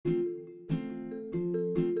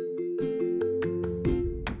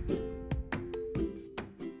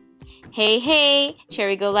Hey, hey,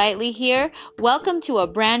 Cherry Golightly here. Welcome to a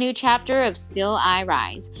brand new chapter of Still I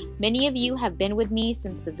Rise. Many of you have been with me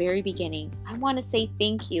since the very beginning. I want to say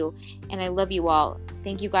thank you, and I love you all.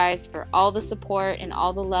 Thank you guys for all the support and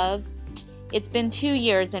all the love. It's been 2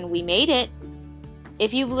 years and we made it.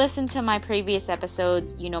 If you've listened to my previous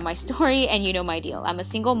episodes, you know my story and you know my deal. I'm a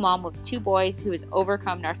single mom with two boys who has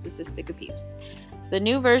overcome narcissistic abuse. The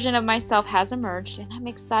new version of myself has emerged, and I'm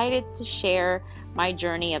excited to share my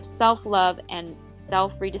journey of self-love and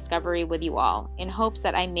self-rediscovery with you all in hopes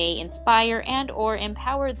that I may inspire and or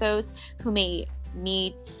empower those who may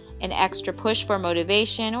need an extra push for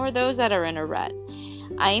motivation or those that are in a rut.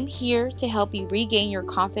 I am here to help you regain your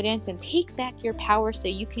confidence and take back your power so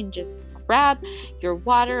you can just grab your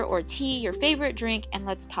water or tea, your favorite drink, and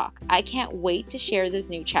let's talk. I can't wait to share this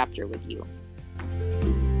new chapter with you.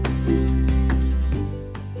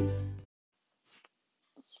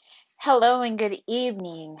 Hello and good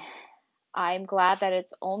evening. I'm glad that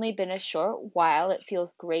it's only been a short while. It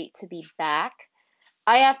feels great to be back.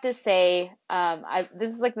 I have to say,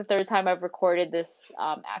 this is like the third time I've recorded this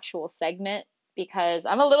actual segment because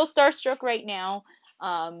I'm a little starstruck right now.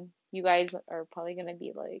 You guys are probably gonna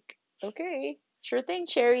be like, okay, sure thing,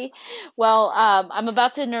 Cherry. Well, I'm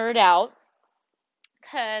about to nerd out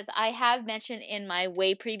because I have mentioned in my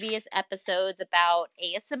way previous episodes about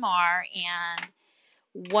ASMR and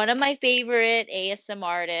one of my favorite ASM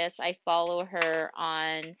artists. I follow her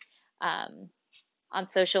um, on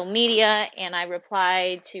social media, and I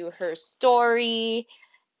replied to her story,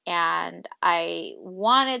 and I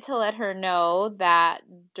wanted to let her know that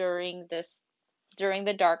during this during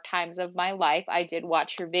the dark times of my life, I did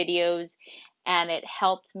watch her videos, and it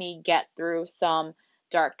helped me get through some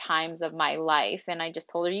dark times of my life. And I just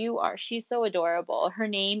told her, she's so adorable. Her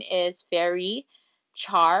name is Fairy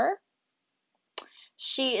Char.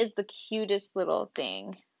 She is the cutest little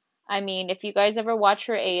thing. I mean, if you guys ever watch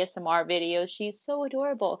her ASMR videos, she's so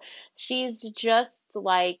adorable. She's just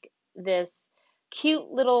like this cute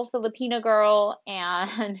little Filipino girl,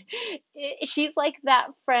 and she's like that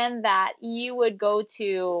friend that you would go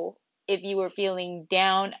to if you were feeling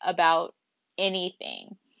down about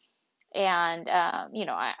anything. And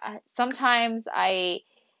sometimes I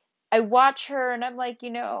watch her and I'm like,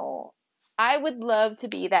 I would love to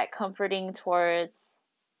be that comforting towards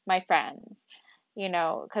my friends,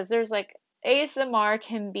 because there's like ASMR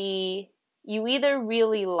can be, you either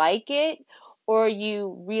really like it or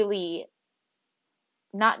you really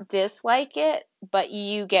not dislike it, but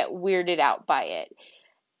you get weirded out by it.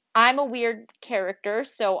 I'm a weird character,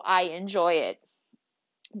 so I enjoy it.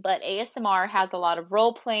 But ASMR has a lot of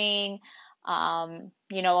role playing. A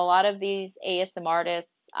lot of these ASM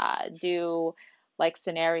artists do like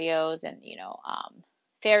scenarios, and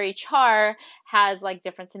Fairy Char has like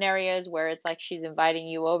different scenarios where it's like she's inviting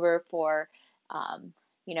you over um,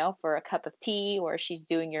 for a cup of tea, or she's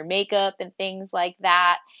doing your makeup and things like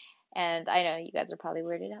that. And I know you guys are probably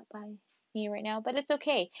weirded out by me right now, but it's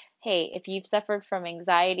okay. Hey, if you've suffered from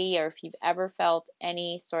anxiety or if you've ever felt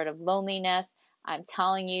any sort of loneliness, I'm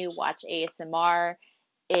telling you, watch ASMR.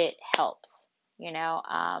 It helps.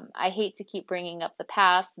 I hate to keep bringing up the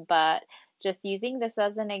past, but just using this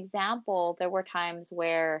as an example, there were times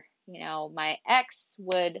where, my ex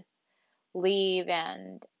would leave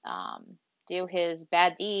and do his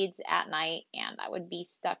bad deeds at night, and I would be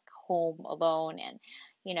stuck home alone. And,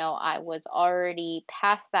 I was already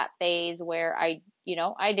past that phase where I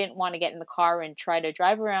didn't want to get in the car and try to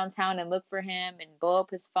drive around town and look for him and blow up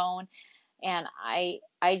his phone. And I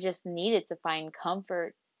just needed to find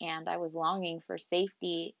comfort, and I was longing for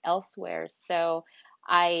safety elsewhere. So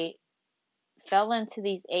I fell into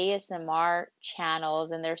these ASMR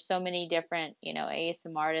channels, and there's so many different,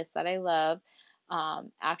 ASMR artists that I love.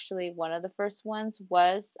 Actually, one of the first ones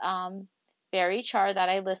was Fairy Char that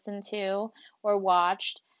I listened to or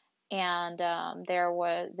watched, and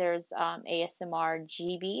there's ASMR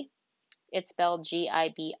GB. It's spelled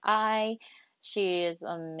Gibi. She is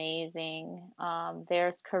amazing.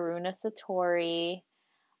 There's Karuna Satori.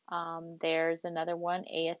 There's another one,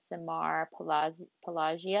 ASMR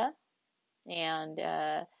Pelagia, and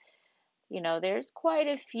there's quite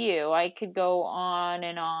a few. I could go on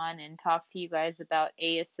and talk to you guys about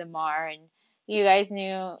ASMR, and you guys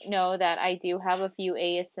know that I do have a few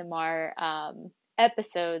ASMR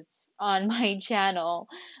episodes on my channel.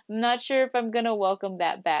 I'm not sure if I'm gonna welcome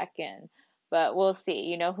that back in, but we'll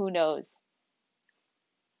see. Who knows?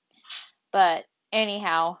 But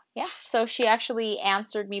anyhow, yeah, so she actually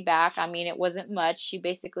answered me back. I mean, it wasn't much. She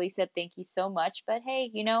basically said, "Thank you so much." But hey,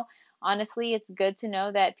 honestly, it's good to know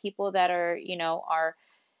that people that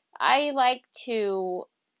I like to,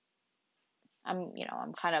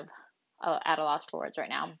 I'm kind of at a loss for words right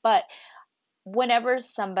now. But whenever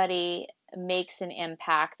somebody makes an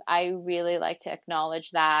impact, I really like to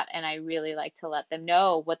acknowledge that, and I really like to let them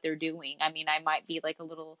know what they're doing. I mean, I might be like a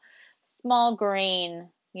little small grain,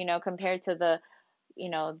 compared to the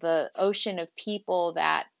ocean of people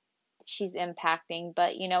that she's impacting.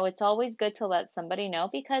 But, it's always good to let somebody know,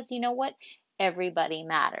 because you know what? Everybody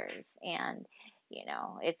matters. And,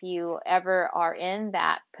 if you ever are in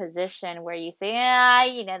that position where you say,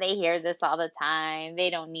 they hear this all the time, they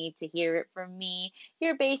don't need to hear it from me,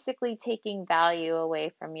 you're basically taking value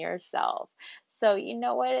away from yourself. So, you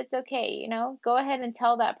know what? It's okay. Go ahead and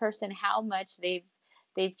tell that person how much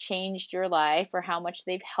they've changed your life, or how much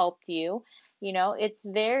they've helped you. It's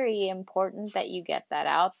very important that you get that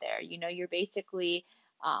out there. You're basically,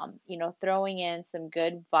 throwing in some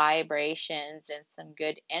good vibrations and some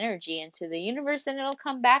good energy into the universe, and it'll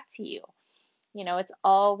come back to you. It's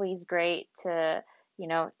always great to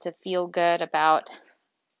feel good about,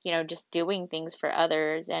 just doing things for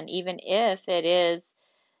others. And even if it is,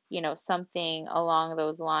 something along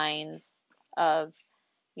those lines of,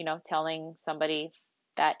 telling somebody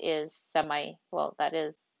that is that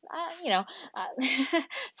is,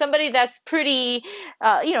 somebody that's pretty,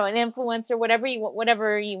 an influencer, whatever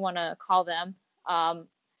you want to call them, um,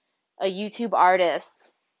 a YouTube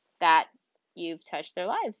artist, that you've touched their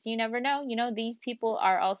lives. You never know. These people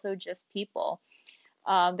are also just people.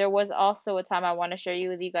 There was also a time, I want to share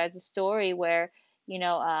with you guys a story where, you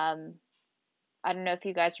know, um, I don't know if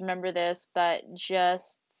you guys remember this, but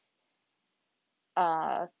just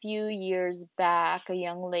a few years back, a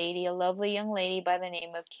lovely young lady by the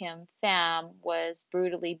name of Kim Pham, was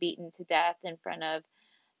brutally beaten to death in front of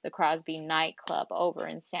the Crosby nightclub over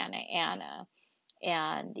in Santa Ana.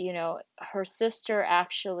 And, her sister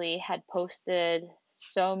actually had posted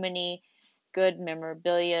so many good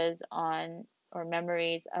memorabilias on or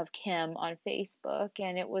memories of Kim on Facebook,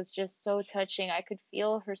 and it was just so touching. I could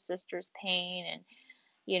feel her sister's pain, and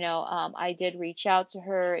I did reach out to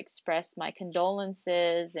her, express my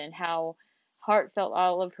condolences, and how heartfelt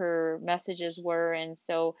all of her messages were. And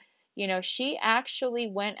so, she actually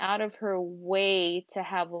went out of her way to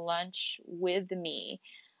have lunch with me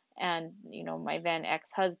and, my then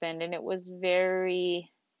ex-husband. And it was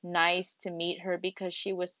very nice to meet her, because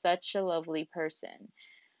she was such a lovely person,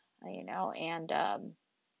 and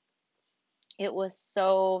it was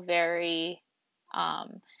so very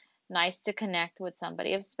um, nice to connect with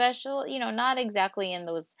somebody of special, not exactly in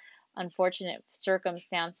those unfortunate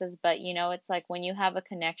circumstances, but it's like when you have a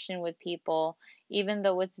connection with people, even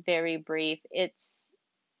though it's very brief, it's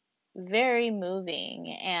very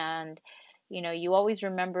moving. And, you always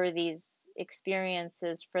remember these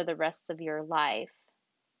experiences for the rest of your life,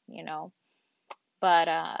 you know.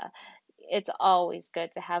 But it's always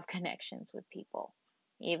good to have connections with people,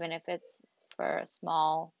 even if it's for a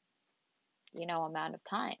small, amount of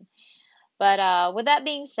time. But with that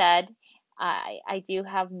being said, I do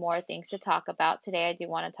have more things to talk about today. I do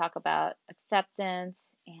want to talk about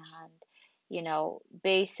acceptance and,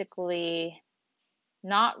 basically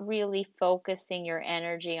not really focusing your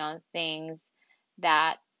energy on things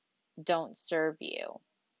that don't serve you.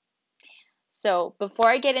 So before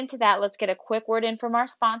I get into that, let's get a quick word in from our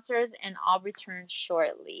sponsors, and I'll return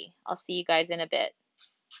shortly. I'll see you guys in a bit.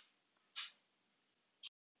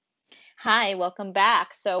 Hi, welcome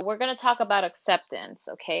back. So we're going to talk about acceptance,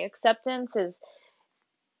 okay? Acceptance is,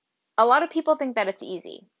 a lot of people think that it's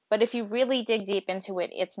easy, but if you really dig deep into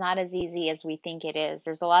it, it's not as easy as we think it is.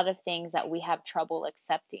 There's a lot of things that we have trouble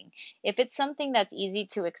accepting. If it's something that's easy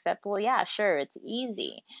to accept, well, yeah, sure, it's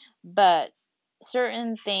easy. But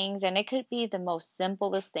certain things, and it could be the most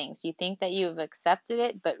simplest things, you think that you've accepted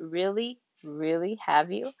it, but really, really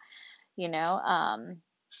have you? You know,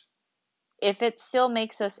 if it still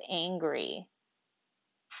makes us angry,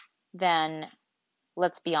 then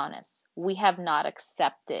let's be honest, we have not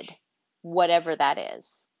accepted whatever that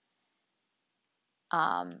is.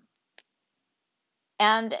 Um,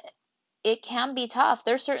 and it can be tough.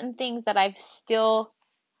 There's certain things that I still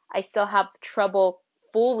have trouble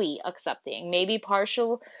fully accepting. Maybe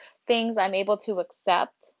partial things I'm able to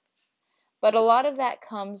accept, but a lot of that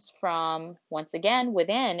comes from, once again,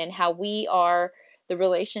 within, and how we are, the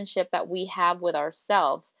relationship that we have with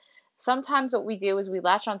ourselves. Sometimes what we do is we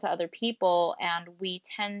latch onto other people, and we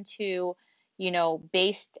tend to,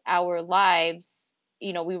 base our lives,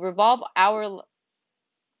 we revolve our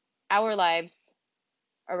lives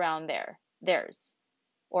around theirs.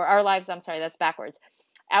 Or our lives, I'm sorry, that's backwards.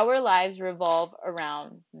 Our lives revolve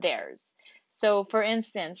around theirs. So for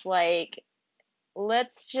instance, like,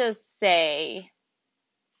 let's just say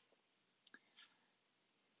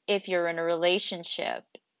if you're in a relationship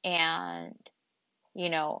and, you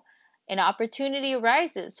know, an opportunity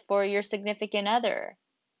arises for your significant other.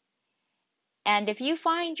 And if you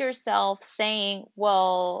find yourself saying,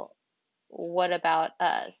 well, what about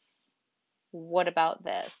us? What about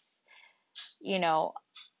this? You know,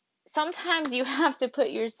 sometimes you have to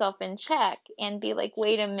put yourself in check and be like,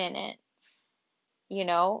 wait a minute, you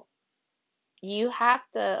know, you have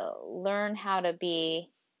to learn how to be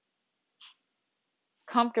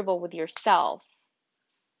comfortable with yourself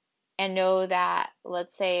and know that,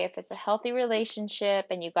 let's say, if it's a healthy relationship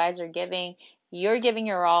and you guys are giving, you're giving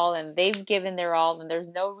your all and they've given their all, and there's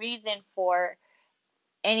no reason for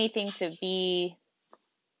anything to be,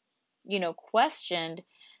 questioned,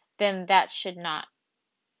 then that should not,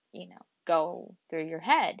 go through your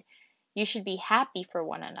head. You should be happy for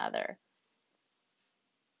one another.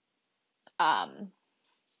 Um,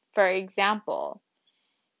 for example,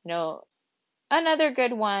 you know, another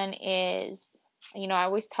good one is, I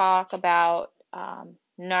always talk about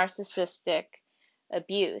narcissistic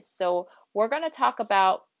abuse. So we're going to talk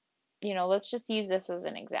about, let's just use this as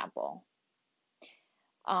an example.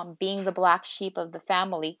 Being the black sheep of the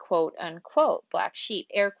family, quote unquote, black sheep,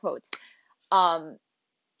 air quotes. Um,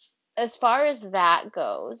 as far as that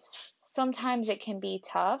goes, sometimes it can be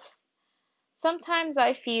tough. Sometimes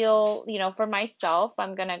I feel, for myself,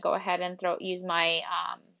 I'm gonna go ahead and use myself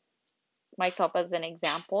as an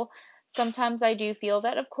example. Sometimes I do feel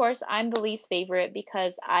that, of course, I'm the least favorite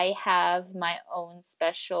because I have my own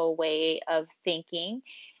special way of thinking,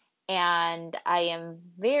 and I am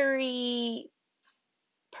very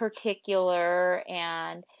particular,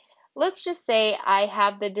 and let's just say I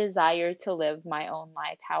have the desire to live my own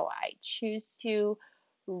life how I choose to,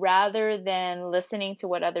 rather than listening to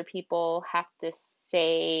what other people have to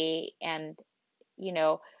say. And, you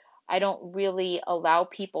know, I don't really allow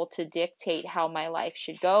people to dictate how my life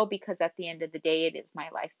should go, because at the end of the day, it is my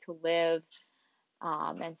life to live,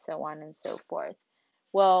 and so on and so forth.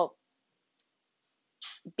 Well,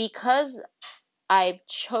 because I've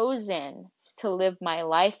chosen to live my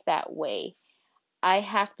life that way, I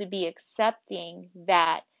have to be accepting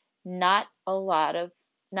that not a lot of,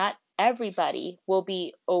 not everybody will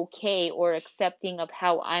be okay or accepting of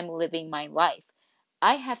how I'm living my life.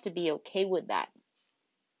 I have to be okay with that.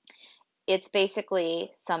 It's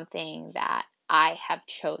basically something that I have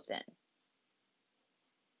chosen.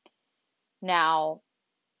 Now,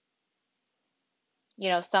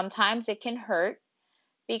 sometimes it can hurt,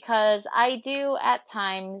 because I do at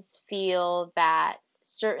times feel that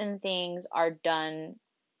certain things are done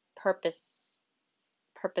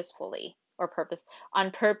purposefully, or purpose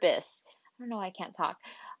on purpose. I don't know, I can't talk.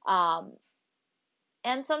 Um,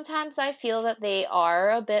 and sometimes I feel that they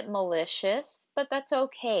are a bit malicious, but that's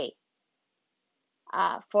okay.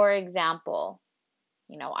 For example,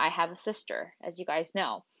 I have a sister, as you guys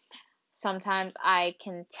know. Sometimes I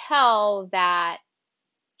can tell that,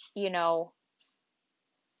 you know,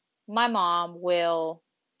 my mom will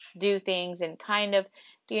do things and kind of,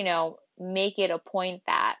 make it a point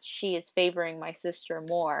that she is favoring my sister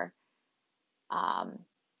more. Um,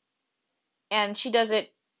 and she does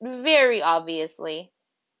it very obviously.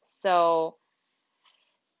 So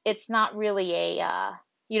it's not really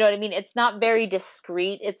you know what I mean? It's not very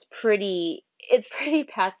discreet. It's pretty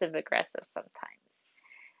passive aggressive sometimes.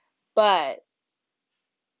 But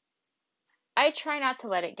I try not to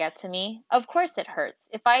let it get to me. Of course it hurts.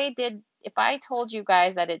 If I told you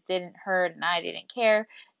guys that it didn't hurt and I didn't care,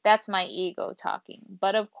 that's my ego talking.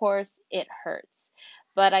 But of course it hurts.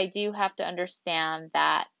 But I do have to understand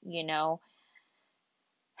that,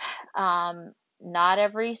 not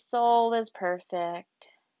every soul is perfect.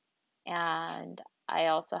 And I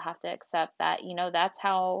also have to accept that, that's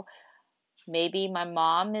how maybe my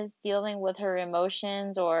mom is dealing with her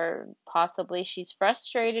emotions, or possibly she's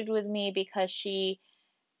frustrated with me because she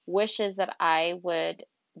wishes that I would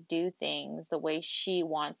do things the way she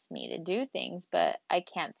wants me to do things, but I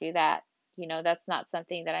can't do that. That's not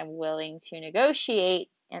something that I'm willing to negotiate,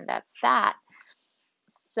 and that's that.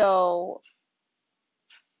 So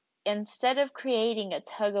instead of creating a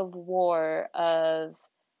tug of war of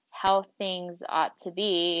how things ought to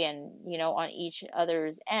be, and, on each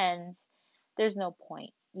other's ends, there's no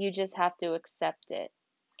point. You just have to accept it.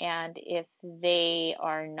 And if they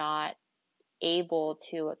are not able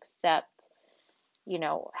to accept,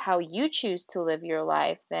 how you choose to live your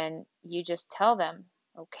life, then you just tell them,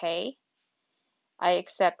 okay, I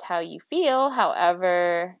accept how you feel.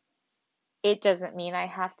 However, it doesn't mean I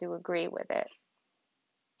have to agree with it,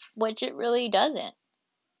 which it really doesn't.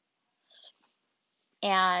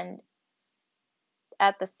 And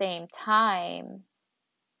at the same time,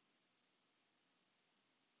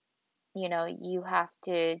 you have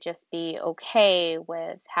to just be okay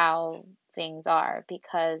with how things are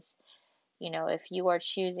because, if you are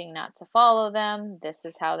choosing not to follow them, this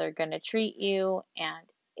is how they're going to treat you, and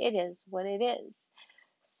it is what it is.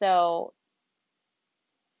 So,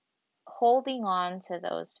 holding on to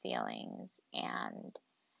those feelings and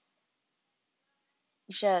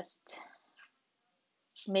just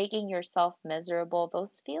making yourself miserable,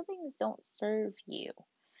 those feelings don't serve you.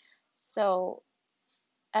 So,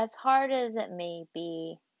 as hard as it may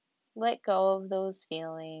be, let go of those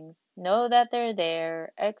feelings. Know that they're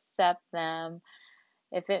there, accept them.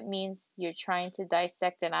 If it means you're trying to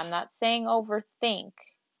dissect it, I'm not saying overthink,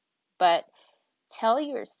 but tell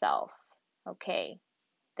yourself, okay,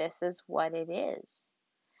 this is what it is.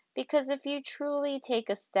 Because if you truly take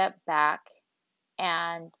a step back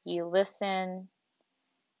and you listen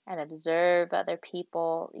and observe other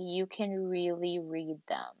people, you can really read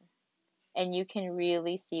them and you can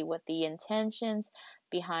really see what the intentions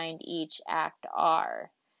behind each act are.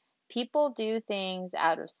 People do things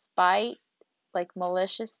out of spite, like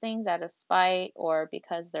malicious things out of spite or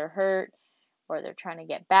because they're hurt or they're trying to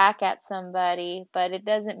get back at somebody, but it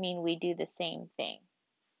doesn't mean we do the same thing.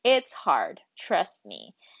 It's hard, trust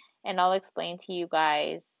me. And I'll explain to you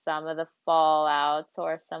guys some of the fallouts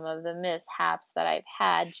or some of the mishaps that I've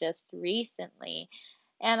had just recently.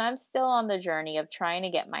 And I'm still on the journey of trying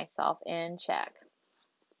to get myself in check.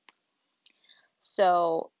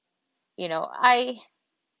 So, I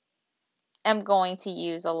am going to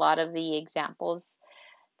use a lot of the examples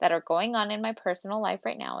that are going on in my personal life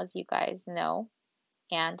right now, as you guys know,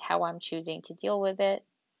 and how I'm choosing to deal with it.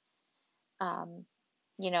 Um,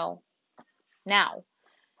 you know, now.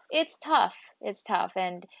 It's tough. It's tough.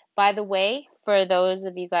 And by the way, for those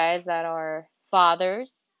of you guys that are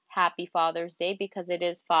fathers, happy Father's Day because it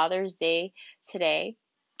is Father's Day today.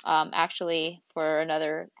 Actually, for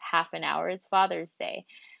another half an hour, it's Father's Day.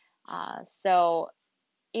 So,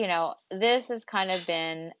 this has kind of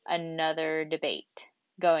been another debate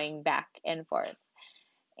going back and forth.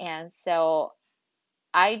 And so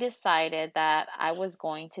I decided that I was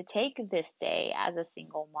going to take this day as a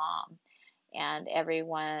single mom. And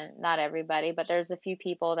everyone, not everybody, but there's a few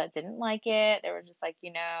people that didn't like it. They were just like,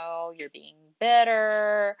 you're being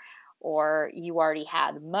bitter, or you already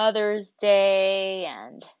had Mother's Day,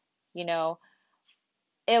 and you know,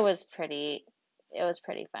 it was pretty, it was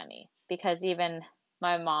pretty funny because even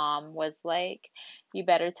my mom was like, "You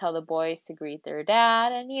better tell the boys to greet their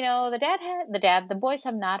dad," and the boys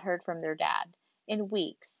have not heard from their dad in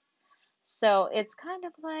weeks. So it's kind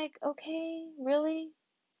of like, okay, really?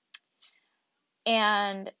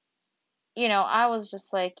 And I was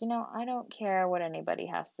just like, I don't care what anybody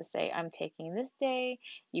has to say. I'm taking this day.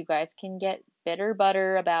 You guys can get bitter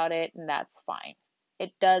butter about it, and that's fine.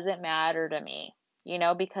 It doesn't matter to me,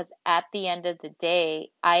 because at the end of the day,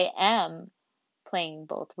 I am playing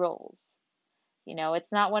both roles.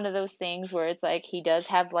 It's not one of those things where it's like he does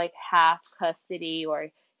have like half custody or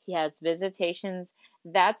he has visitations.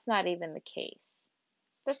 That's not even the case.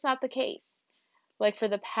 That's not the case. Like for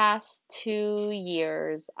the past 2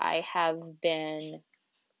 years, I have been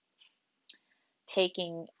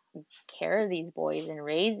taking care of these boys and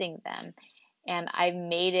raising them. And I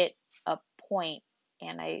made it a point,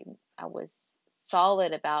 and I was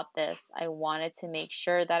solid about this. I wanted to make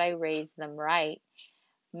sure that I raised them right.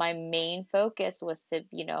 My main focus was to,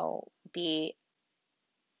 be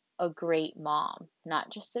a great mom,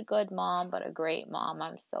 not just a good mom, but a great mom.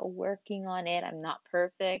 I'm still working on it. I'm not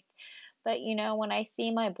perfect. But when I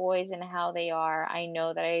see my boys and how they are, I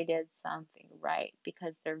know that I did something right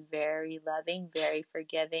because they're very loving, very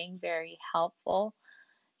forgiving, very helpful.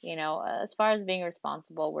 As far as being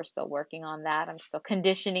responsible, we're still working on that. I'm still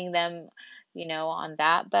conditioning them, on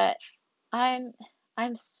that, but I'm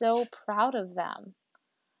I'm so proud of them.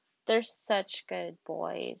 They're such good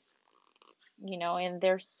boys, and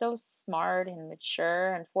they're so smart and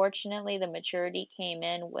mature. Unfortunately, the maturity came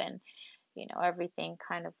in when, everything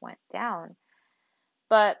kind of went down.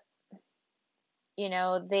 But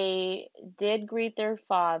they did greet their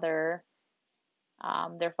father.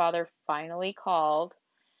 Their father finally called,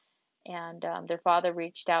 and their father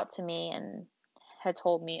reached out to me and had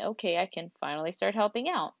told me, okay, I can finally start helping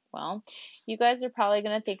out. Well, you guys are probably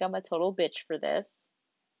going to think I'm a total bitch for this,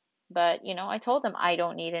 but I told them I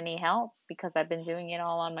don't need any help because I've been doing it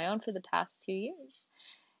all on my own for the past 2 years.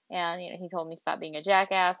 And he told me stop being a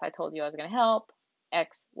jackass. I told you I was going to help.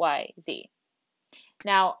 X, Y, Z.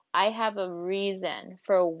 Now, I have a reason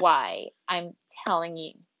for why I'm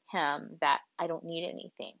telling him that I don't need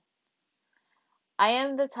anything. I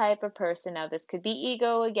am the type of person, now this could be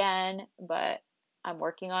ego again, but I'm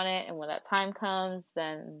working on it, and when that time comes,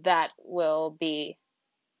 then that will be,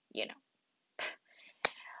 you know.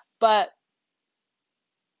 But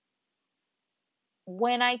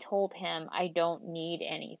when I told him I don't need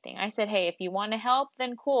anything, I said, hey, if you want to help,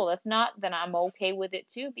 then cool. If not, then I'm okay with it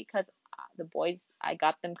too, because the boys, I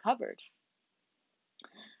got them covered.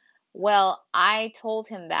 Well, I told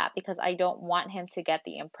him that because I don't want him to get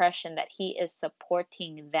the impression that he is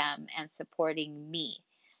supporting them and supporting me.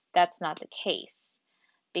 That's not the case.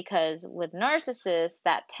 Because with narcissists,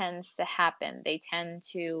 that tends to happen. They tend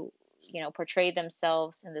to, portray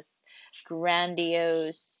themselves in this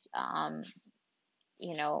grandiose,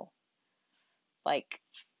 you know, like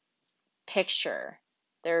picture.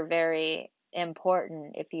 They're very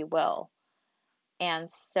important, if you will. And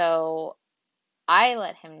so I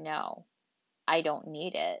let him know I don't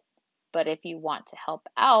need it, but if you want to help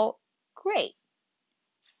out, great.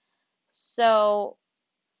 So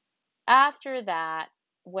after that,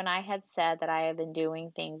 when I had said that I had been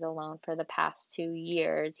doing things alone for the past 2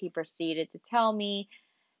 years, he proceeded to tell me,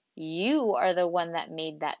 you are the one that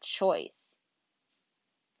made that choice.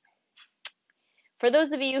 For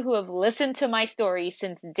those of you who have listened to my story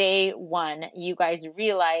since day one, you guys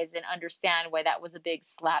realize and understand why that was a big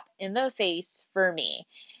slap in the face for me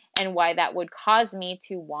and why that would cause me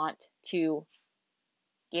to want to,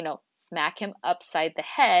 smack him upside the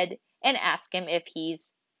head and ask him if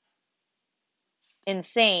he's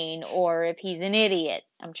insane or if he's an idiot.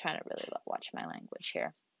 I'm trying to really watch my language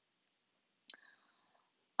here.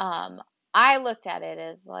 I looked at it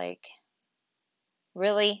as like,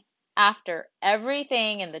 really? After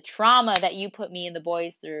everything and the trauma that you put me and the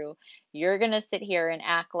boys through, you're gonna sit here and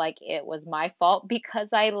act like it was my fault because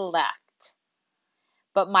I left.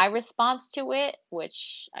 But my response to it,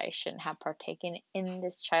 which I shouldn't have partaken in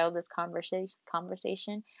this childish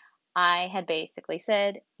conversation, I had basically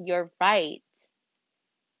said, you're right,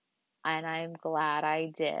 and I'm glad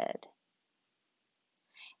I did.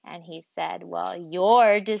 And he said, well,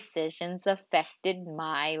 your decisions affected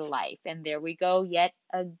my life. And there we go yet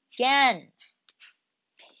again.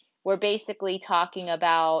 We're basically talking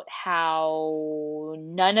about how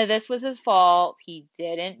none of this was his fault. He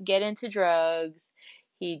didn't get into drugs.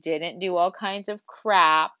 He didn't do all kinds of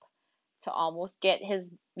crap to almost get his,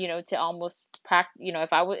 to almost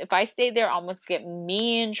if I stayed there, almost get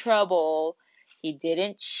me in trouble. He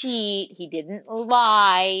didn't cheat. He didn't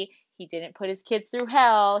lie. He didn't put his kids through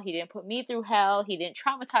hell. He didn't put me through hell. He didn't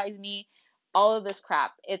traumatize me. All of this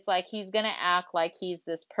crap. It's like he's gonna act like he's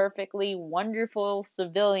this perfectly wonderful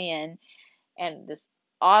civilian and this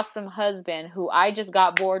awesome husband who I just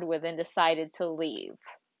got bored with and decided to leave.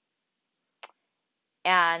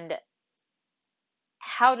 And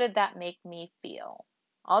how did that make me feel?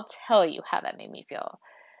 I'll tell you how that made me feel.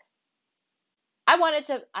 I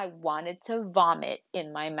wanted to vomit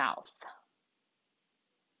in my mouth.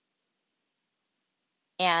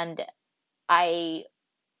 And I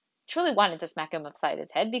truly wanted to smack him upside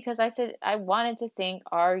his head because I wanted to think,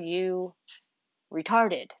 are you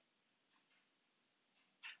retarded?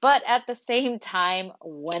 But at the same time,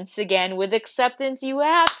 once again, with acceptance, you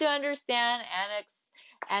have to understand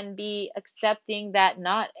and be accepting that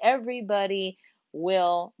not everybody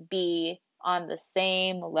will be on the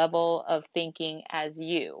same level of thinking as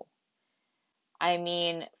you. I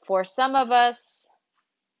mean, for some of us,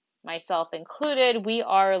 myself included, we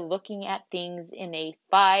are looking at things in a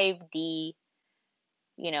 5D,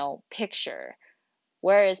 picture.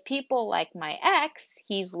 Whereas people like my ex,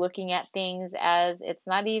 he's looking at things as it's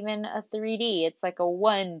not even a 3D, it's like a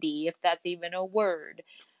 1D, if that's even a word.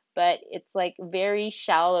 But it's like very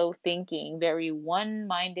shallow thinking, very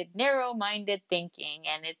one-minded, narrow-minded thinking.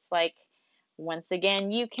 And it's like, once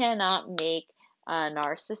again, you cannot make a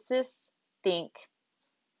narcissist think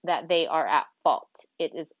that they are at fault.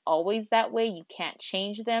 It is always that way. You can't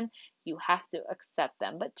change them. You have to accept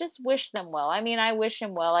them, but just wish them well. I mean, I wish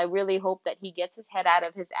him well. I really hope that he gets his head out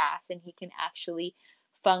of his ass and he can actually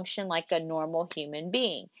function like a normal human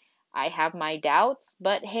being. I have my doubts,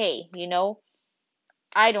 but hey,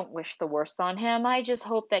 I don't wish the worst on him. I just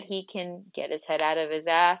hope that he can get his head out of his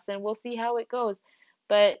ass and we'll see how it goes.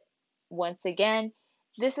 But once again,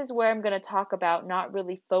 this is where I'm going to talk about not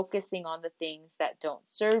really focusing on the things that don't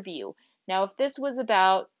serve you. Now, if this was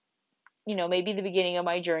about, maybe the beginning of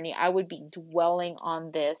my journey, I would be dwelling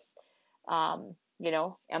on this. Am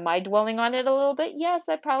I dwelling on it a little bit? Yes,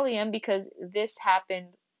 I probably am because this happened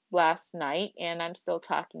last night and I'm still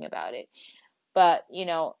talking about it. But,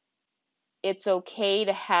 it's okay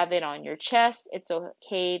to have it on your chest. It's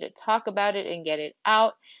okay to talk about it and get it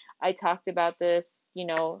out. I talked about this,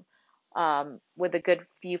 with a good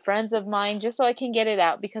few friends of mine just so I can get it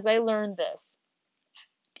out because I learned this.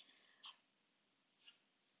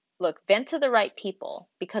 look, vent to the right people,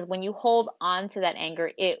 because when you hold on to that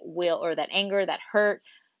anger, it will, or that anger, that hurt,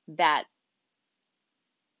 that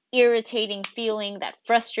irritating feeling, that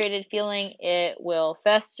frustrated feeling, it will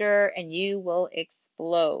fester and you will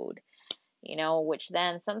explode, which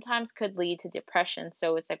then sometimes could lead to depression.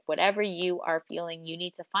 So it's like whatever you are feeling, you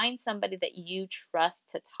need to find somebody that you trust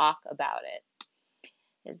to talk about it.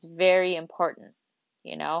 It's very important,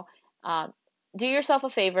 you know. Do yourself a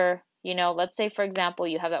favor, let's say, for example,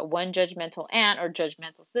 you have that one judgmental aunt or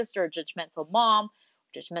judgmental sister or judgmental mom,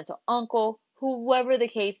 judgmental uncle, whoever the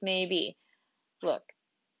case may be. Look,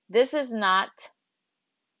 this is not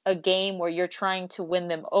a game where you're trying to win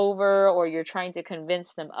them over or you're trying to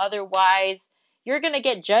convince them otherwise. You're going to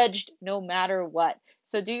get judged no matter what.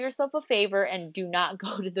 So do yourself a favor and do not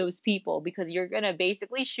go to those people, because you're going to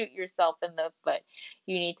basically shoot yourself in the foot.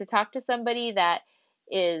 You need to talk to somebody that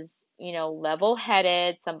is,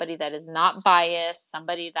 level-headed, somebody that is not biased,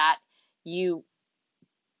 somebody that you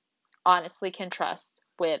honestly can trust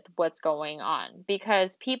with what's going on.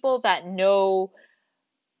 Because people that know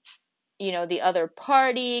the other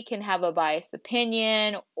party can have a biased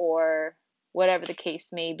opinion or whatever the case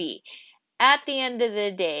may be. At the end of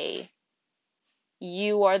the day,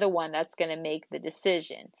 you are the one that's going to make the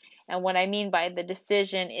decision. And what I mean by the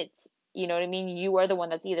decision, it's, you know what I mean? You are the one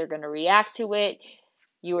that's either going to react to it.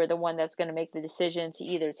 You are the one that's going to make the decision to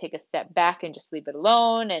either take a step back and just leave it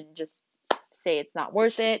alone and just say it's not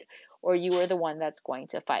worth it, or you are the one that's going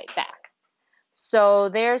to fight back. So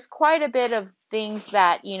there's quite a bit of things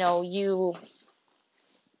that, you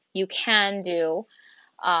can do.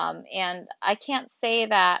 And I can't say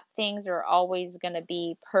that things are always going to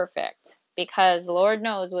be perfect, because Lord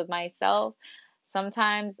knows with myself,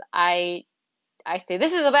 sometimes I say,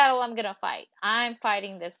 this is a battle I'm going to fight. I'm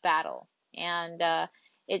fighting this battle. And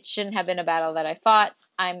it shouldn't have been a battle that I fought.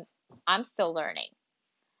 I'm still learning.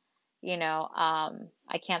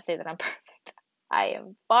 I can't say that I'm perfect. I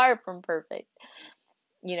am far from perfect.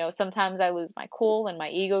 Sometimes I lose my cool and my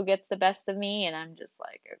ego gets the best of me, and I'm just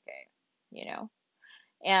like, okay, you know.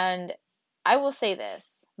 And I will say this,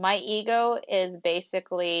 my ego is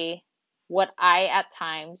basically what I at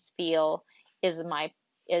times feel is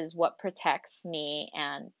what protects me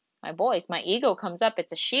and my boys. My ego comes up,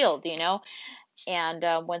 it's a shield.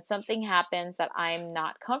 And when something happens that I'm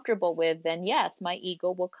not comfortable with, then yes, my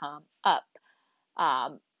ego will come up.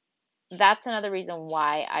 Um, that's another reason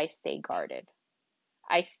why I stay guarded.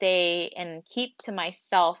 I stay and keep to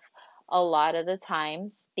myself a lot of the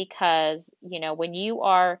times, because, when you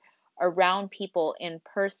are around people in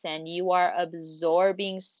person, you are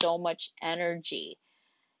absorbing so much energy.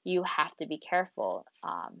 You have to be careful.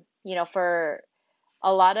 For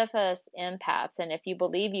a lot of us empaths, and if you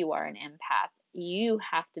believe you are an empath, you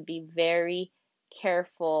have to be very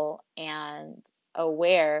careful and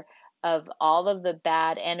aware of all of the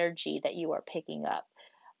bad energy that you are picking up.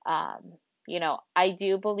 I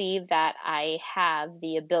do believe that I have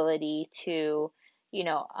the ability to, you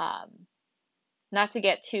know, um, not to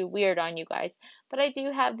get too weird on you guys, but I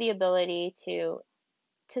do have the ability to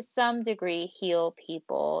some degree, heal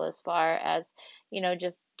people, as far as,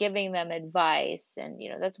 just giving them advice. And,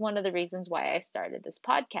 that's one of the reasons why I started this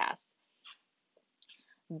podcast.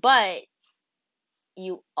 But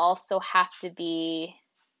you also have to be,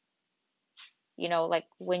 like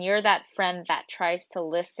when you're that friend that tries to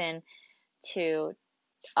listen to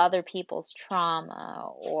other people's trauma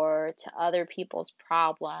or to other people's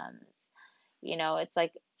problems. It's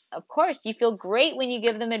like, of course, you feel great when you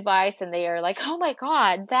give them advice and they are like, oh my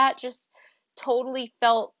God, that just totally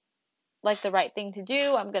felt like the right thing to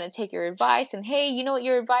do. I'm going to take your advice. And hey, you know what?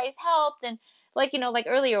 Your advice helped. And like, like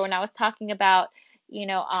earlier when I was talking about, you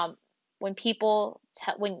know, um, when people,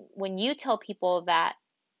 when you tell people that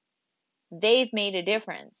they've made a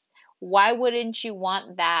difference, why wouldn't you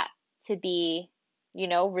want that to be,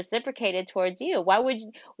 reciprocated towards you? Why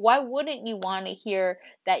wouldn't you want to hear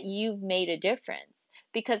that you've made a difference?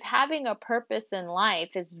 Because having a purpose in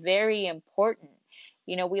life is very important.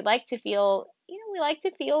 We like to feel,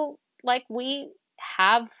 like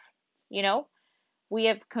have, you know, we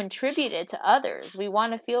have contributed to others. We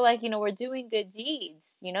want to feel like, we're doing good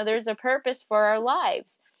deeds. There's a purpose for our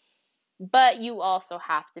lives. But you also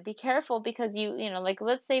have to be careful, because like,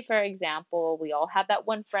 let's say, for example, we all have that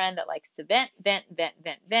one friend that likes to vent, vent, vent,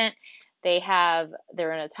 vent, vent.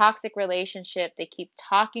 They're in a toxic relationship. They keep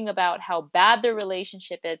talking about how bad their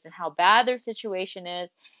relationship is and how bad their situation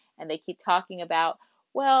is. And they keep talking about,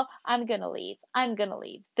 well, I'm gonna leave. I'm gonna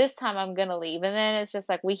leave. This time I'm gonna leave. And then it's just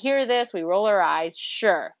like, we hear this, we roll our eyes.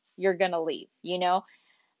 Sure, you're gonna leave.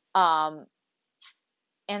 Um,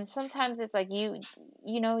 and sometimes it's like you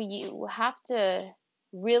have to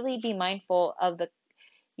really be mindful of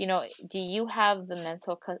do you have the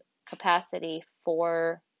mental capacity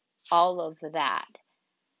for all of that?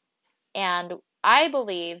 And I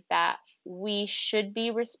believe that we should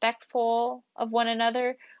be respectful of one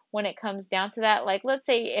another when it comes down to that. Like, let's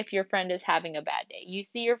say if your friend is having a bad day, you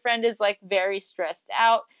see your friend is like very stressed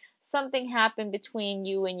out, something happened between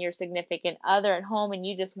you and your significant other at home, and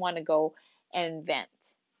you just want to go and vent.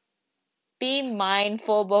 Be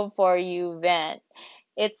mindful before you vent.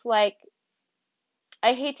 It's like,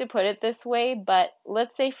 I hate to put it this way, but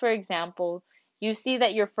let's say, for example, you see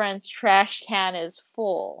that your friend's trash can is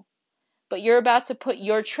full, but you're about to put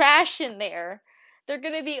your trash in there. They're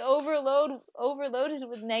going to be overloaded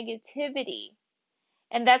with negativity.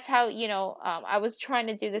 And that's how, I was trying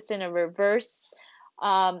to do this in a reverse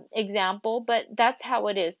example, but that's how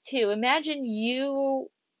it is too. Imagine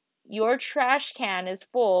your trash can is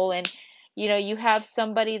full, and you have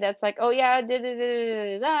somebody that's like, oh yeah, da da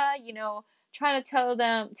da da da, trying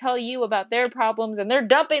to tell you about their problems, and they're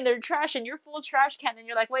dumping their trash in your full trash can, and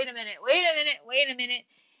you're like, wait a minute, wait a minute, wait a minute.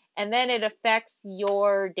 And then it affects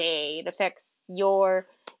your day. It affects your,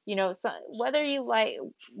 whether you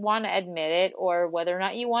want to admit it or whether or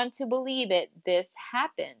not you want to believe it, this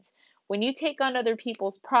happens. When you take on other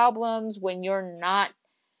people's problems, when you're not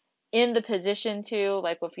in the position to,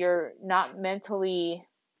 like, if you're not mentally,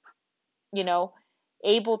 you know,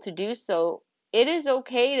 able to do so, it is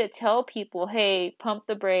okay to tell people, hey, pump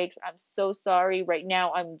the brakes. I'm so sorry. Right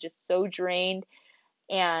now, I'm just so drained.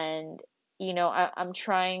 And, I'm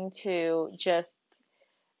trying to just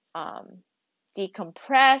um,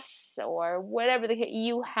 decompress or whatever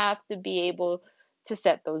you have to be able to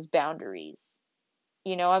set those boundaries.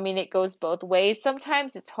 I mean, it goes both ways.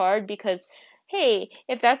 Sometimes it's hard because, hey,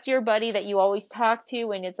 if that's your buddy that you always talk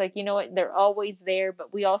to, and it's like, you know what, they're always there,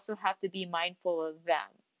 but we also have to be mindful of them.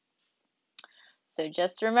 So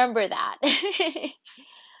just remember that.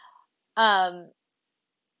 um,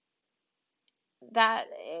 that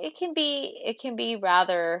it can be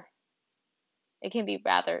rather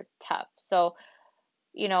tough. So,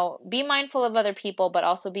 be mindful of other people, but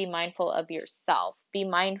also be mindful of yourself. Be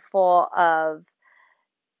mindful of,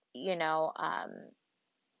 you know, um,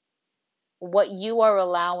 what you are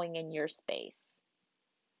allowing in your space.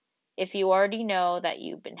 If you already know that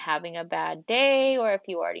you've been having a bad day, or if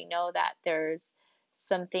you already know that there's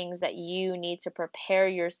some things that you need to prepare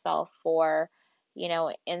yourself for,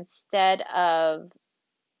 instead of,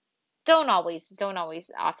 don't always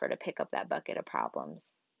offer to pick up that bucket of problems.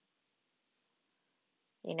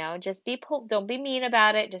 Just don't be mean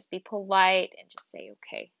about it, just be polite and just say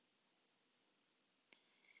okay.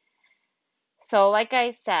 So like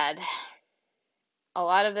I said, a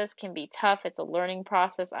lot of this can be tough. It's a learning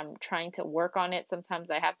process. I'm trying to work on it.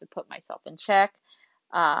 Sometimes I have to put myself in check.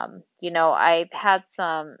 I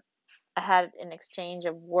had an exchange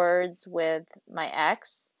of words with my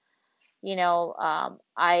ex.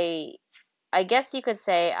 I guess you could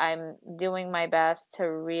say I'm doing my best to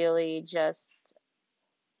really just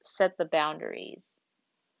set the boundaries.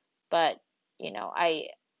 But,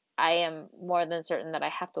 I am more than certain that I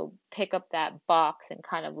have to pick up that box and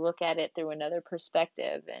kind of look at it through another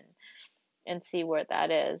perspective and see where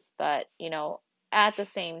that is. But, at the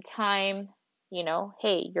same time,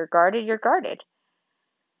 hey, you're guarded, you're guarded.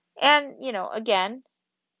 And, again,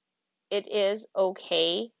 it is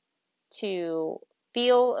okay to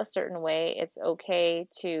feel a certain way. It's okay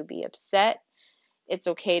to be upset. It's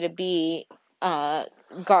okay to be uh,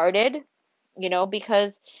 guarded,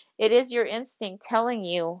 because it is your instinct telling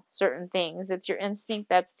you certain things. It's your instinct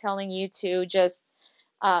that's telling you to just,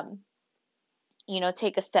 um,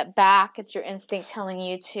 take a step back. It's your instinct telling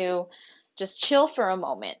you to just chill for a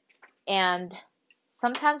moment. And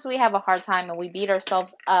sometimes we have a hard time and we beat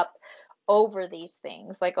ourselves up over these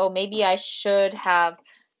things. Like, oh, maybe I should have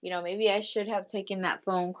taken that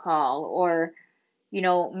phone call, or,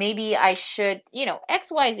 maybe I should,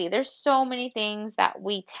 XYZ. There's so many things that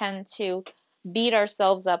we tend to beat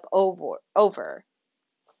ourselves up over.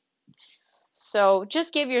 So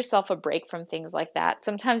just give yourself a break from things like that.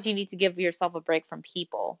 Sometimes you need to give yourself a break from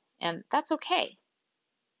people, and that's okay.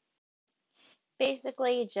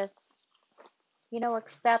 Basically, just,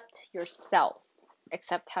 accept yourself,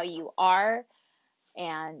 accept how you are,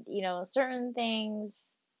 and, certain things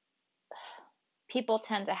people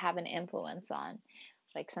tend to have an influence on.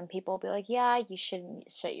 Like, some people will be like, yeah, you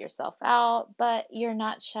shouldn't shut yourself out, but you're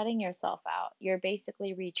not shutting yourself out. You're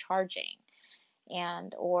basically recharging.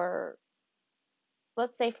 And, or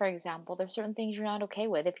let's say, for example, there's certain things you're not okay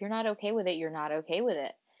with. If you're not okay with it, you're not okay with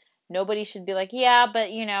it. Nobody should be like, yeah, but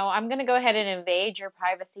I'm going to go ahead and invade your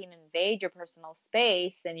privacy and invade your personal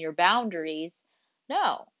space and your boundaries.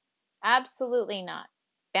 No, absolutely not.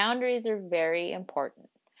 Boundaries are very important.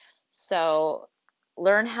 So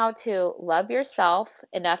learn how to love yourself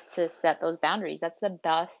enough to set those boundaries. That's the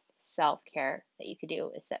best self-care that you could do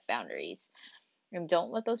is set boundaries. And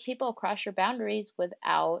don't let those people cross your boundaries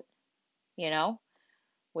without, you know,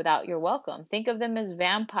 without your welcome. Think of them as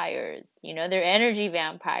vampires. They're energy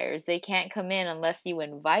vampires. They can't come in unless you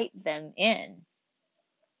invite them in.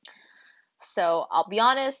 So I'll be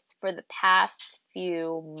honest, for the past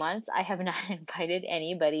few months, I have not invited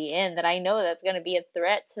anybody in that I know that's going to be a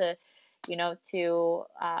threat to,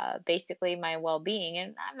 basically my well-being.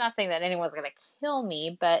 And I'm not saying that anyone's going to kill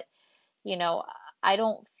me, but, you know, I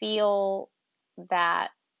don't feel that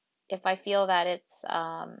if I feel that it's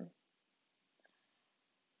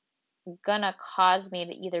gonna cause me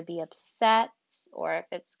to either be upset or if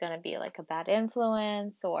it's gonna be like a bad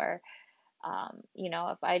influence or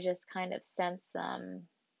if I just kind of sense some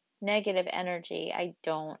negative energy, I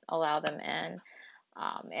don't allow them in.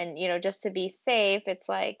 And just to be safe, it's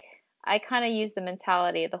like I kind of use the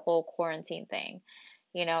mentality of the whole quarantine thing.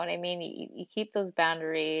 You know what I mean? You keep those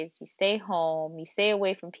boundaries, you stay home, you stay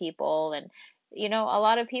away from people, and a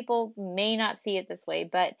lot of people may not see it this way,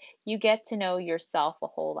 but you get to know yourself a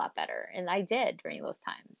whole lot better. And I did during those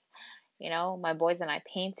times. My boys and I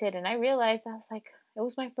painted, and I realized I was like, it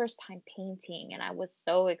was my first time painting, and I was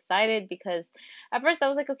so excited because at first I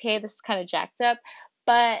was like, okay, this is kind of jacked up,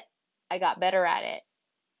 but I got better at it.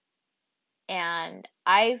 And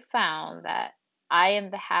I found that I am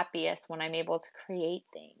the happiest when I'm able to create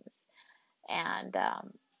things. And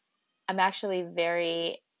I'm actually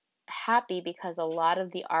very happy because a lot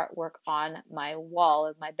of the artwork on my wall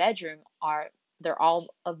of my bedroom they're all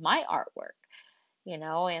of my artwork,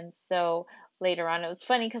 and so later on it was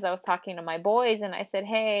funny because I was talking to my boys and I said,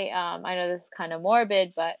 hey, I know this is kind of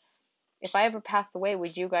morbid, but if I ever passed away,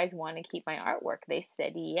 would you guys want to keep my artwork? They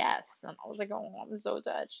said yes. And I was like, oh, I'm so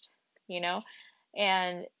touched, you know?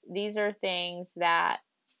 And these are things that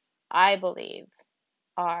I believe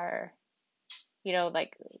are,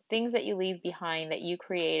 like things that you leave behind that you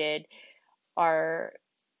created are,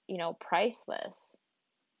 priceless.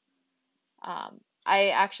 I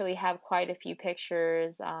actually have quite a few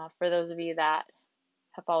pictures. For those of you that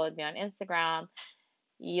have followed me on Instagram,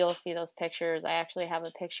 you'll see those pictures. I actually have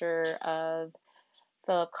a picture of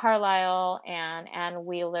Philip Carlyle and Ann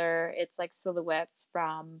Wheeler. It's like silhouettes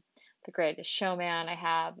from The Greatest Showman. I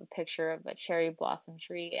have a picture of a cherry blossom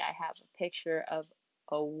tree. I have a picture of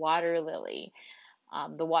a water lily.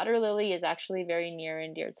 The water lily is actually very near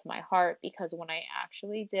and dear to my heart because when I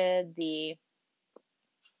actually did the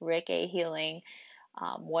Reiki healing,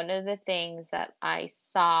 one of the things that I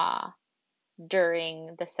saw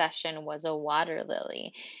during the session was a water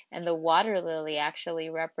lily, and the water lily actually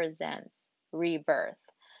represents rebirth.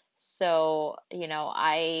 So,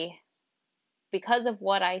 because of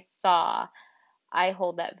what I saw, I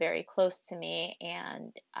hold that very close to me,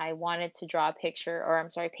 and I wanted to draw a picture, or I'm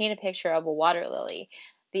sorry, paint a picture of a water lily.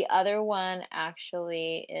 The other one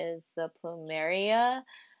actually is the plumeria,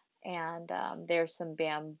 and there's some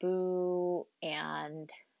bamboo and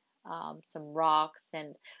some rocks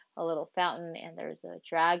and a little fountain, and there's a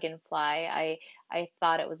dragonfly. I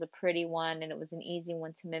thought it was a pretty one and it was an easy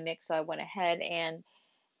one to mimic, so I went ahead and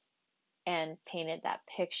painted that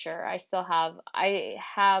picture. I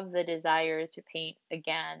have the desire to paint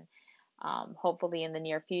again, hopefully in the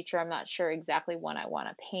near future. I'm not sure exactly when I want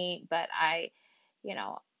to paint, but you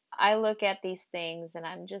know, I look at these things and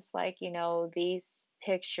I'm just like, these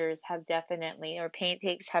pictures have definitely, or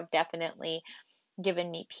paintings have definitely given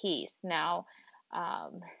me peace. Now,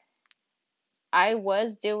 um, I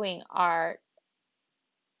was doing art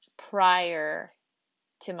prior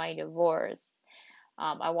to my divorce.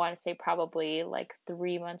 I want to say probably like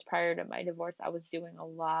 3 months prior to my divorce, I was doing a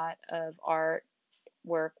lot of art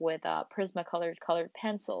work with Prismacolor colored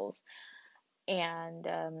pencils, and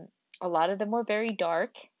a lot of them were very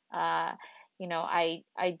dark. Uh,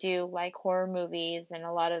 I do like horror movies and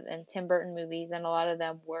and Tim Burton movies, and a lot of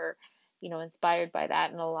them were, inspired by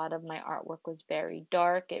that. And a lot of my artwork was very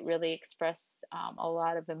dark. It really expressed a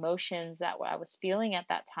lot of emotions that I was feeling at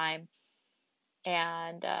that time,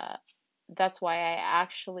 and that's why I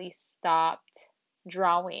actually stopped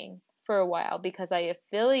drawing for a while because I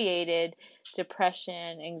affiliated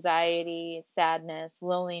depression, anxiety, sadness,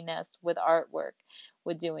 loneliness with artwork,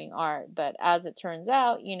 with doing art. But as it turns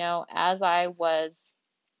out, as I was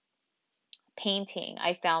painting,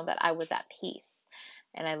 I found that I was at peace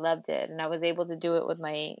and I loved it. And I was able to do it with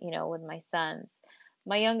my sons.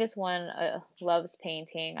 My youngest one loves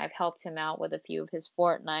painting. I've helped him out with a few of his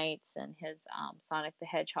Fortnites and his Sonic the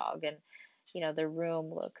Hedgehog, and the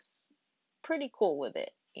room looks pretty cool with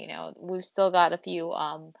it. We've still got a few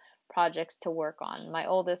projects to work on. My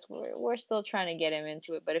oldest, we're still trying to get him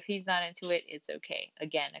into it, but if he's not into it, it's okay.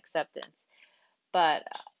 Again, acceptance. But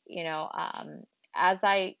you know, as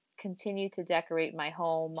I continue to decorate my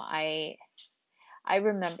home, I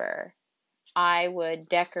remember I would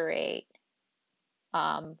decorate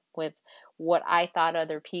with what I thought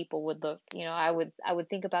other people would look. I would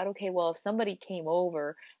think about, okay, well, if somebody came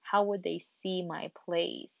over, how would they see my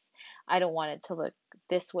place? I don't want it to look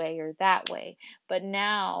this way or that way. But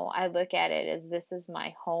now I look at it as this is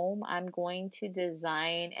my home. I'm going to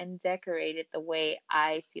design and decorate it the way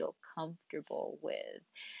I feel comfortable with.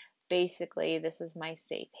 Basically, this is my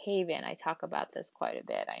safe haven. I talk about this quite a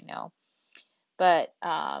bit, I know. But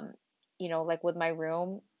like with my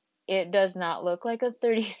room, it does not look like a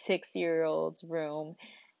 36-year-old's room.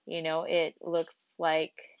 It looks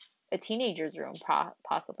like a teenager's room,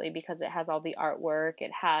 possibly because it has all the artwork.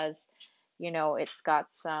 It has, it's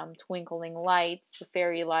got some twinkling lights, the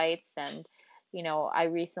fairy lights, and I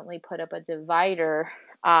recently put up a divider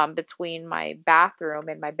between my bathroom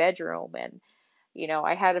and my bedroom, and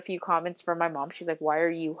I had a few comments from my mom. She's like, why are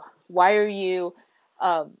you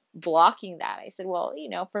blocking that? I said, well,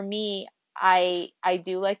 for me, I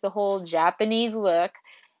do like the whole Japanese look,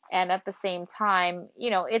 and at the same time,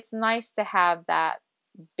 it's nice to have that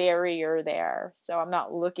barrier there, so I'm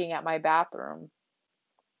not looking at my bathroom.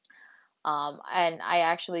 And I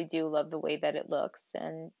actually do love the way that it looks.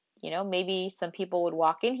 And, maybe some people would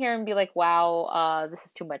walk in here and be like, wow, this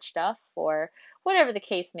is too much stuff, or whatever the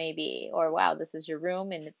case may be, or wow, this is your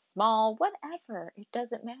room and it's small, whatever. It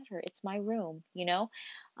doesn't matter. It's my room.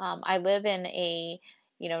 I live in a,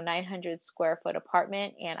 900 square foot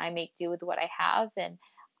apartment, and I make do with what I have. And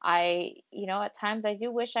at times I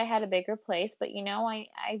do wish I had a bigger place, but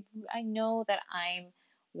I know that I'm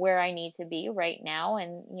where I need to be right now.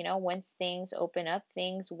 And, once things open up,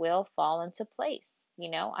 things will fall into place.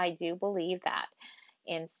 I do believe that.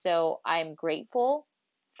 And so I'm grateful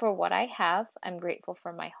for what I have. I'm grateful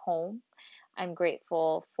for my home. I'm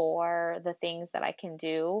grateful for the things that I can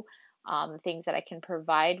do, things that I can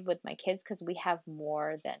provide with my kids, because we have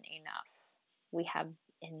more than enough. We have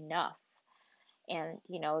enough. And,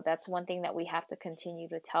 that's one thing that we have to continue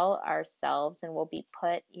to tell ourselves, and we'll be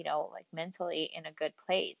put, like mentally in a good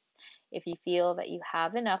place. If you feel that you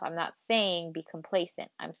have enough, I'm not saying be complacent.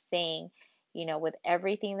 I'm saying, with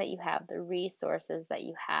everything that the resources that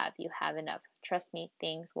you have enough. Trust me,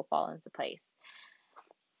 things will fall into place.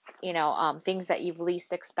 Things that you've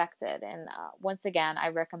least expected. And once again, I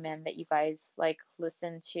recommend that you guys like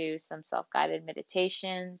listen to some self-guided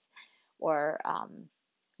meditations, or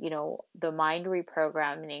the mind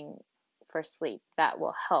reprogramming for sleep. That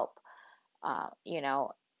will help. uh, you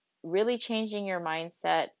know really changing your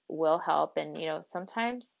mindset will help. And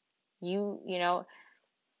sometimes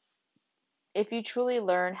if you truly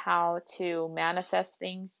learn how to manifest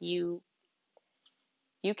things, you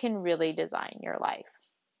can really design your life.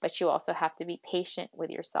 But you also have to be patient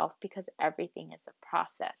with yourself, because everything is a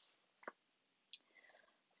process.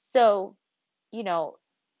 So, you know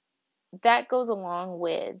that goes along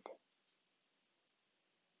with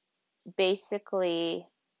basically,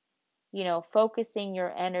 focusing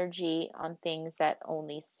your energy on things that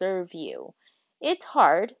only serve you. It's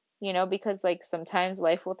hard, because like sometimes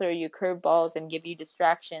life will throw you curveballs and give you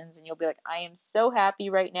distractions, and you'll be like, I am so happy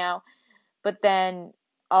right now. But then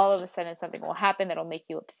all of a sudden something will happen that'll make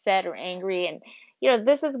you upset or angry. And,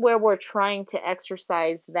 this is where we're trying to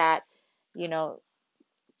exercise that, you know,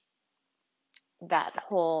 that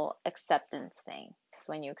whole acceptance thing. Because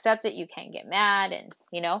when you accept it, you can't get mad, and,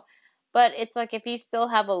 but it's like if you still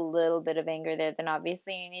have a little bit of anger there, then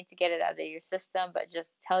obviously you need to get it out of your system. But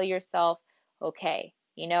just tell yourself, okay,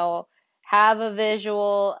 have a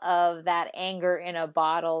visual of that anger in a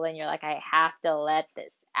bottle, and you're like, I have to let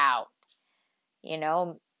this out. You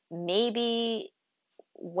know, maybe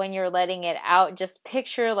when you're letting it out, just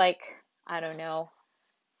picture like, I don't know,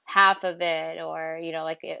 half of it, or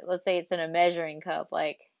like let's say it's in a measuring cup,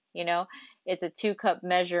 like you know it's a 2 cup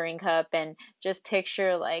measuring cup, and just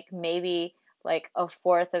picture like maybe like a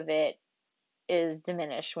fourth of it is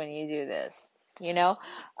diminished when you do this.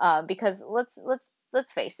 Because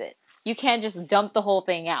let's face it, you can't just dump the whole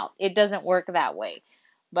thing out. It doesn't work that way.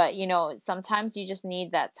 But sometimes you just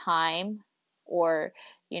need that time, or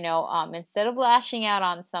instead of lashing out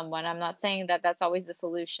on someone. I'm not saying that that's always the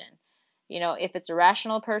solution. If it's a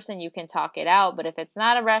rational person, you can talk it out. But if it's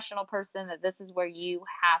not a rational person, that this is where you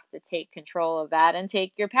have to take control of that and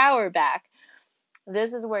take your power back.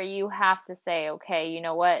 This is where you have to say, okay, you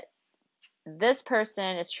know what? This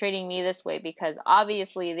person is treating me this way because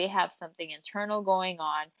obviously they have something internal going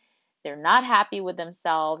on. they're not happy with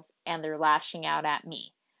themselves and they're lashing out at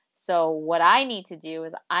me. So what I need to do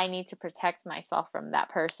is I need to protect myself from that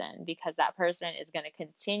person, because that person is going to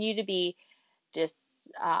continue to be dis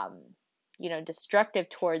destructive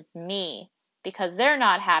towards me, because they're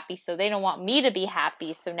not happy, so they don't want me to be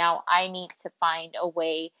happy. So now I need to find a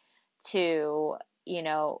way to, you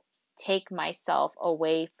know, take myself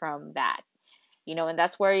away from that. And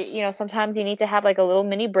that's where, sometimes you need to have like a little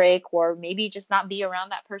mini break, or maybe just not be around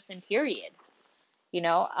that person, period. You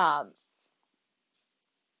know, um,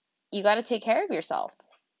 you got to take care of yourself.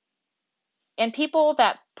 And people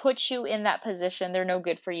that put you in that position, they're no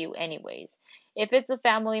good for you anyways. If it's a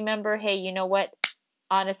family member, hey, you know what?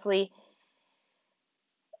 Honestly,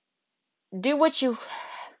 do what you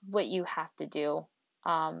have to do.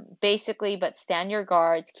 Basically, but stand your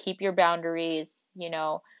guards, keep your boundaries.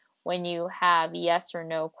 When you have yes or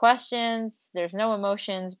no questions, there's no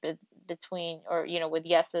emotions between, or with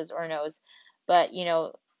yeses or nos, but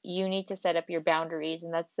you need to set up your boundaries,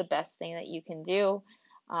 and that's the best thing that you can do.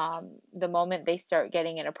 The moment they start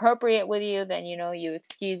getting inappropriate with you, then you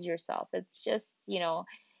excuse yourself. It's just,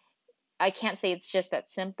 I can't say it's just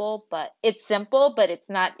that simple, but it's simple, but it's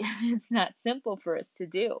not it's not simple for us to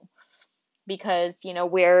do, because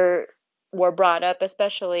we're brought up,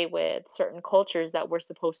 especially with certain cultures, that we're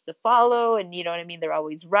supposed to follow, and you know what I mean, they're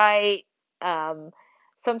always right. Um,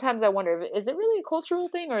 Sometimes I wonder, is it really a cultural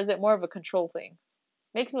thing, or is it more of a control thing?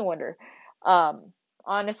 Makes me wonder. Um,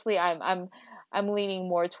 Honestly, I'm leaning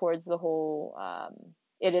more towards the whole,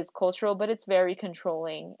 it is cultural, but it's very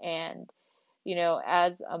controlling. And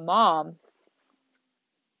as a mom,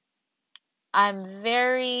 I'm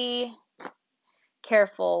very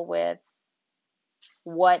careful with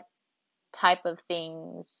what type of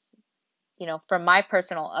things, from my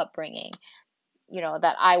personal upbringing,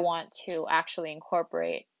 that I want to actually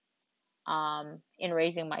incorporate in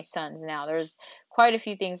raising my sons. Now, there's quite a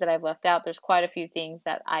few things that I've left out. There's quite a few things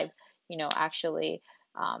that I've, actually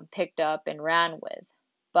picked up and ran with.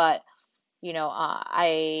 But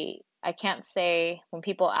I can't say, when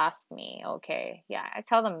people ask me, okay, yeah, I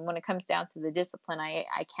tell them when it comes down to the discipline,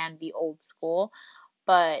 I can be old school,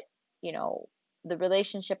 but you know, the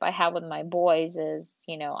relationship I have with my boys is,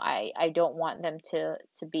 I don't want them to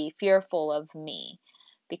be fearful of me,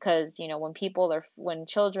 because when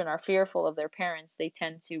children are fearful of their parents, they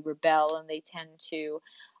tend to rebel, and they tend to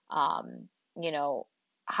um, you know,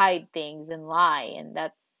 hide things and lie, and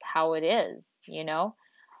that's how it is.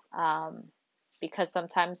 um, because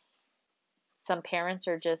sometimes some parents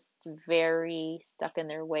are just very stuck in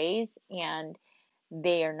their ways, and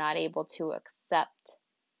they are not able to accept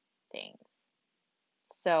things.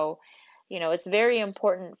 So, it's very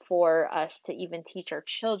important for us to even teach our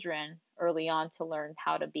children early on to learn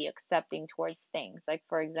how to be accepting towards things. Like,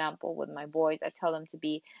 for example, with my boys, I tell them to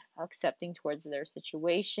be accepting towards their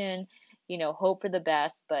situation, hope for the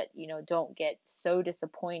best, but, don't get so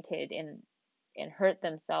disappointed and hurt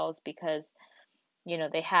themselves because,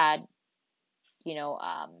 they had, you know,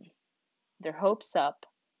 um, their hopes up,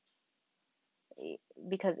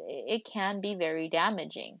 because it can be very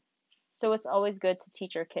damaging. So it's always good to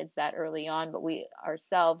teach our kids that early on, but we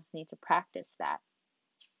ourselves need to practice that.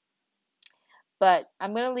 But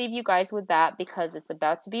I'm going to leave you guys with that, because it's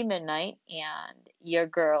about to be midnight and your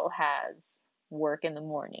girl has work in the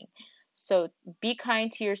morning. So be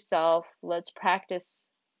kind to yourself. Let's practice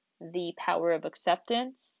the power of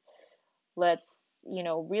acceptance. Let's,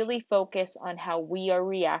 really focus on how we are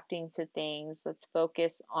reacting to things. Let's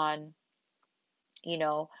focus on, you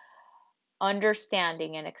know,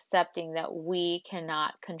 understanding and accepting that we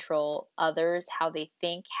cannot control others, how they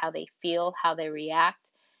think, how they feel, how they react,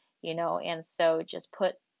 and so just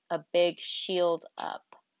put a big shield up,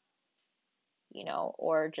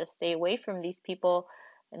 or just stay away from these people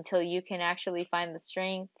until you can actually find the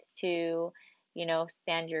strength to,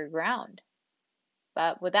 stand your ground.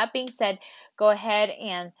 But with that being said, go ahead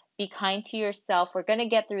and be kind to yourself. We're going to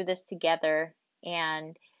get through this together,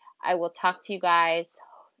 and I will talk to you guys,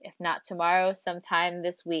 if not tomorrow, sometime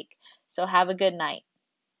this week. So have a good night.